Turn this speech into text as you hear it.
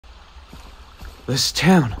This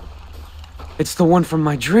town. It's the one from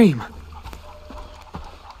my dream.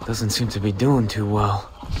 Doesn't seem to be doing too well.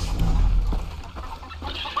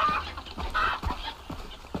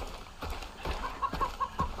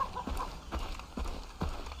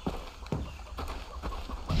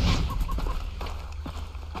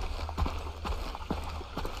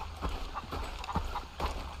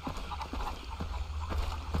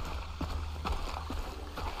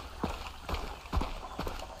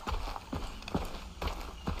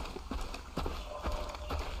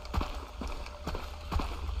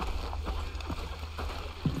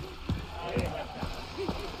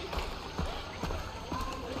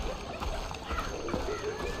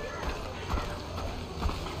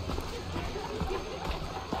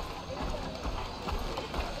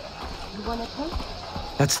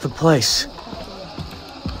 That's the place.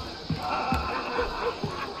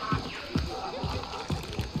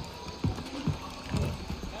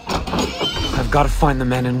 I've got to find the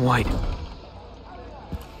man in white.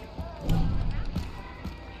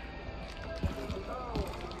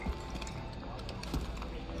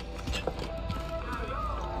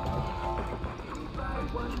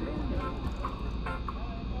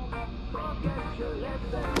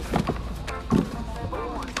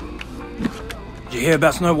 Did you hear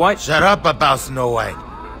about Snow White? Shut up about Snow White.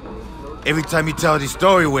 Every time you tell this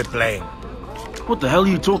story, we're playing. What the hell are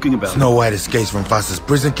you talking about? Snow White escapes from Vaas's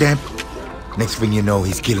prison camp. Next thing you know,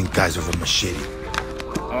 he's killing guys with a machete.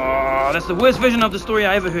 Oh, that's the worst version of the story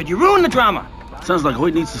I ever heard. You ruined the drama. Sounds like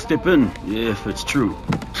Hoyt needs to step in, if it's true.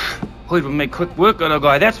 Hoyt would make quick work of the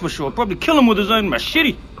guy, that's for sure. Probably kill him with his own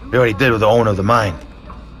machete. He already did with the owner of the mine.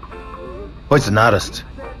 Hoyt's an artist.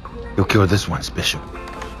 He'll kill this one special.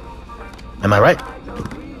 Am I right?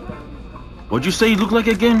 What'd you say he looked like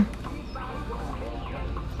again?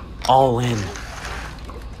 All in.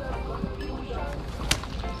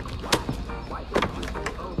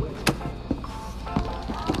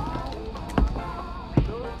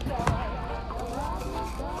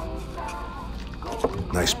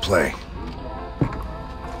 Nice play.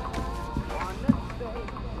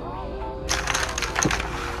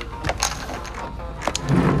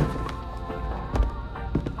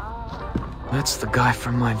 That's the guy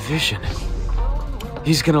from my vision.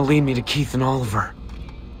 He's gonna lead me to Keith and Oliver.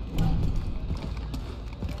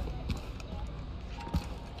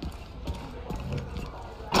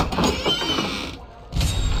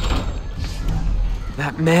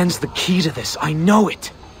 That man's the key to this. I know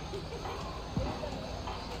it.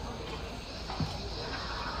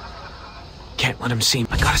 Can't let him see me.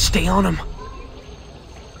 I gotta stay on him.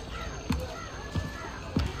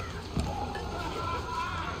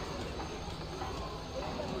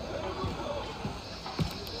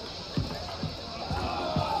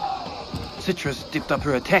 Citra's dipped up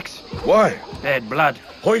her attacks. Why? Bad blood.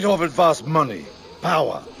 Hoyt offered Vaas money,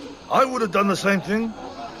 power. I would have done the same thing.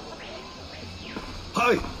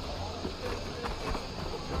 Hey!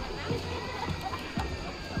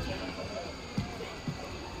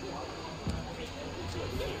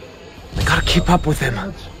 I gotta keep up with him.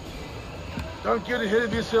 Don't get ahead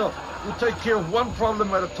of yourself. We'll take care of one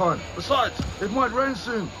problem at a time. Besides, it might rain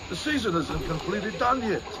soon. The season isn't completely done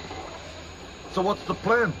yet. So what's the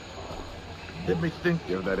plan? Let me think.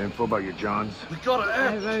 You have that info about your Johns? We gotta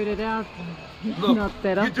I act. wrote it out. Look, Not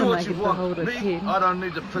that you often do what I you get to want. hold a Me, pen. I don't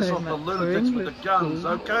need to piss Very off the much for lunatics with the English guns,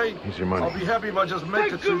 school. okay? Here's your money. I'll be happy if I just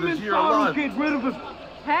make it through this year alive. Get rid of it.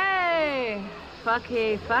 Hey!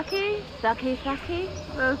 Fucky, fucky, sucky, sucky.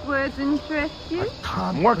 Those words interest you?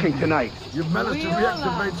 I'm working tonight. You've managed to We all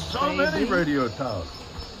reactivate are, so many baby. radio towers.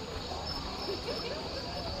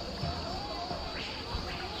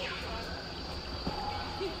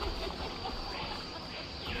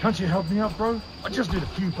 Can't you help me out, bro? I just need a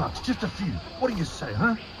few bucks, just a few. What do you say,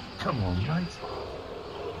 huh? Come on, mate.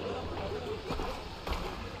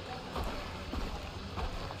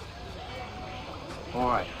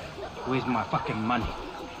 Alright, where's my fucking money?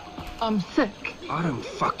 I'm sick. I don't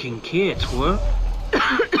fucking care, twerp.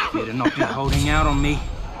 Better not be holding out on me.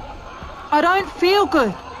 I don't feel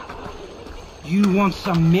good. You want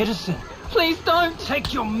some medicine? Please don't.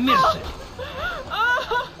 Take your medicine.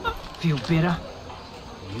 Feel better?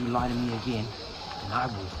 You lie to me again, and I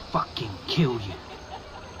will fucking kill you.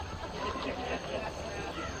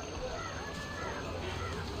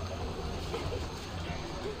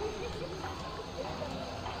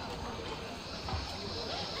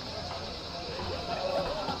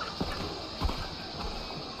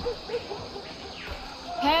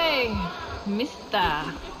 Hey, mister.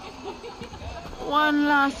 One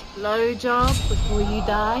last blowjob before you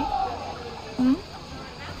die? Hmm?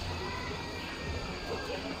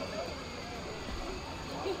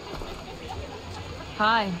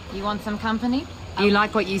 Hi, you want some company? Do you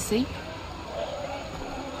like what you see?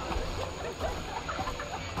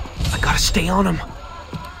 I gotta stay on him.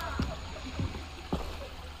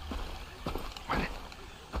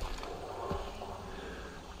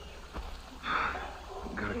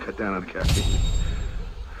 Gotta cut down on the caffeine.